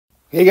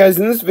Hey guys,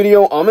 in this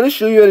video, I'm going to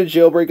show you how to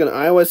jailbreak on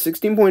iOS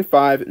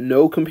 16.5,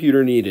 no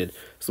computer needed.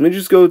 So let me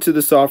just go to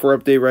the software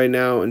update right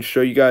now and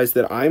show you guys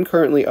that I'm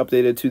currently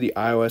updated to the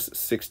iOS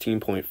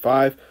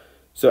 16.5.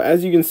 So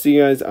as you can see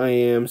guys, I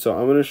am. So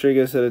I'm going to show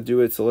you guys how to do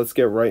it. So let's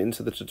get right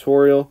into the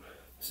tutorial.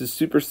 This is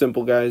super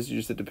simple guys, you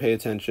just have to pay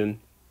attention.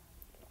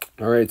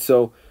 Alright,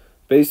 so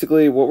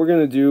basically what we're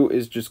going to do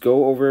is just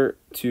go over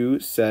to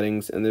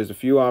settings, and there's a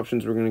few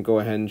options we're going to go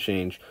ahead and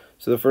change.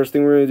 So the first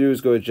thing we're going to do is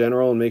go to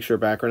general and make sure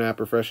background app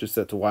refresh is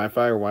set to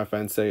Wi-Fi or Wi-Fi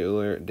and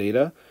cellular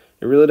data.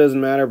 It really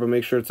doesn't matter, but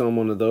make sure it's on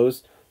one of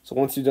those. So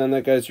once you've done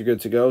that guys, you're good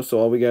to go. So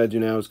all we got to do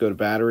now is go to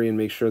battery and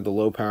make sure the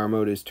low power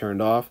mode is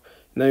turned off.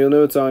 Now you'll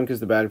know it's on because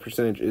the battery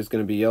percentage is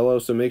going to be yellow,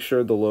 so make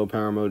sure the low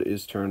power mode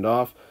is turned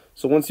off.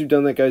 So once you've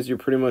done that guys, you're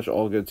pretty much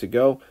all good to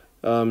go.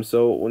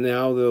 So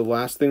now the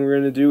last thing we're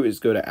going to do is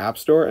go to App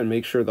Store and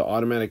make sure the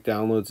automatic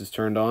downloads is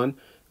turned on.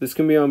 This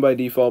can be on by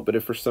default, but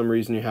if for some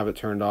reason you have it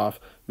turned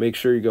off, make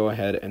sure you go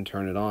ahead and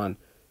turn it on.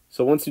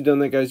 So once you've done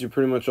that guys, you're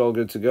pretty much all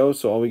good to go.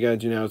 So all we got to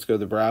do now is go to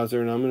the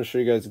browser, and I'm going to show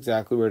you guys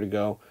exactly where to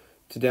go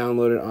to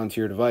download it onto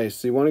your device.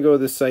 So you want to go to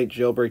this site,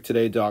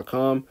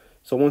 jailbreaktoday.com.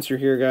 So once you're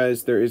here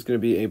guys, there is going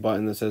to be a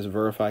button that says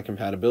verify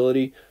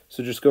compatibility.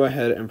 So just go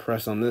ahead and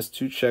press on this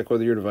to check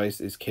whether your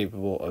device is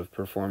capable of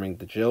performing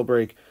the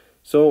jailbreak.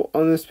 So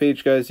on this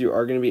page guys, you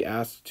are going to be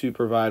asked to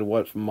provide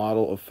what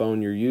model of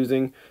phone you're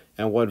using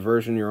and what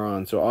version you're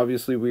on. So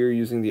obviously we are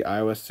using the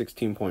iOS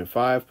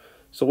 16.5.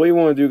 So what you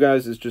want to do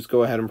guys is just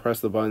go ahead and press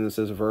the button that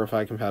says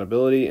verify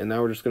compatibility, and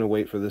now we're just going to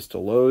wait for this to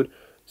load.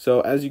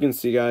 So as you can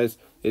see guys,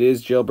 it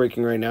is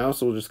jailbreaking right now,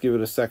 so we'll just give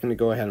it a second to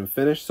go ahead and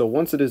finish. So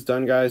once it is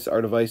done guys,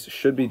 our device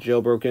should be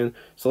jailbroken.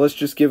 So let's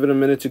just give it a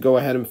minute to go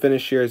ahead and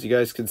finish here, as you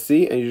guys can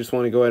see, and you just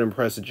want to go ahead and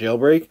press a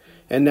jailbreak.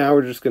 And now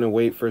we're just going to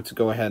wait for it to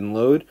go ahead and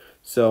load.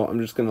 So I'm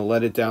just going to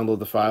let it download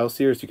the files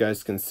here, as you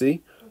guys can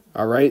see.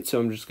 Alright, so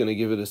I'm just going to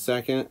give it a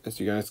second, as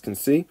you guys can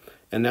see.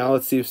 And now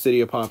let's see if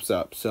Cydia pops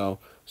up. So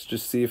let's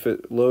just see if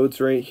it loads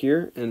right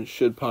here, and it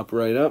should pop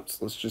right up.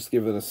 So let's just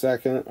give it a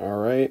second.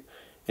 Alright.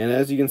 And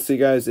as you can see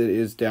guys, it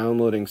is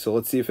downloading. So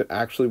let's see if it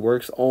actually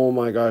works. Oh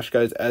my gosh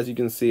guys, as you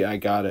can see, I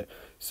got it.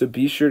 So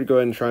be sure to go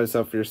ahead and try this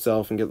out for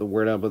yourself and get the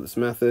word out about this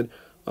method.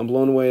 I'm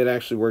blown away it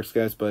actually works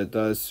guys, but it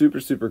does.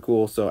 Super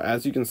cool. So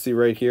as you can see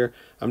right here,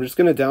 I'm just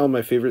going to download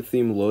my favorite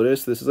theme,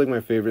 Lotus. This is like my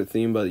favorite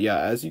theme, but yeah,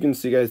 as you can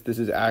see guys, this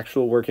is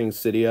actual working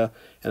Cydia,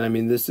 and I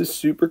mean this is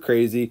super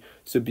crazy.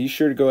 So be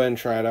sure to go ahead and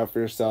try it out for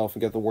yourself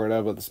and get the word out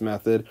about this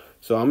method.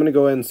 So I'm going to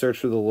go ahead and search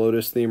for the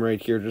Lotus theme right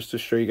here just to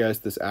show you guys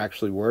this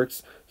actually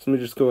works. So let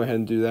me just go ahead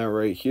and do that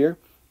right here,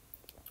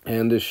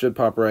 and this should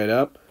pop right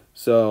up.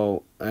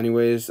 So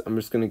anyways, I'm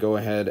just going to go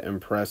ahead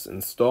and press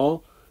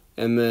install,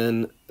 and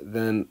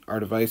then our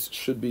device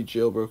should be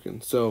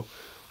jailbroken. So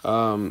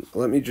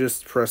let me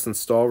just press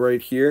install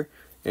right here,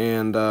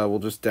 and we'll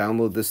just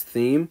download this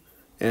theme.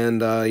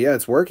 And yeah,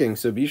 it's working.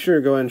 So be sure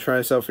to go ahead and try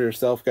this out for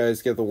yourself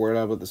guys, get the word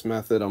out about this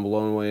method. I'm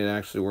blown away it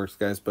actually works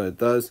guys, but it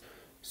does.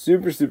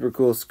 Super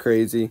cool. It's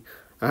crazy.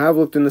 I have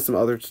looked into some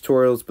other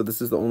tutorials, but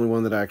this is the only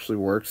one that actually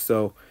works.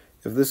 So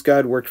if this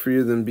guide worked for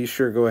you, then be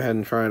sure to go ahead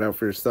and try it out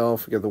for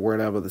yourself, get the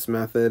word out about this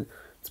method.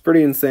 It's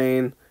pretty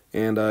insane.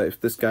 And if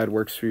this guide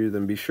works for you,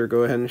 then be sure to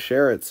go ahead and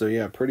share it. So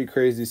yeah, pretty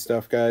crazy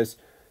stuff, guys.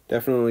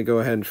 Definitely go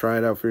ahead and try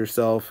it out for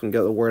yourself and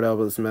get the word out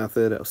about this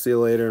method. I'll see you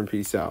later, and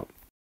peace out.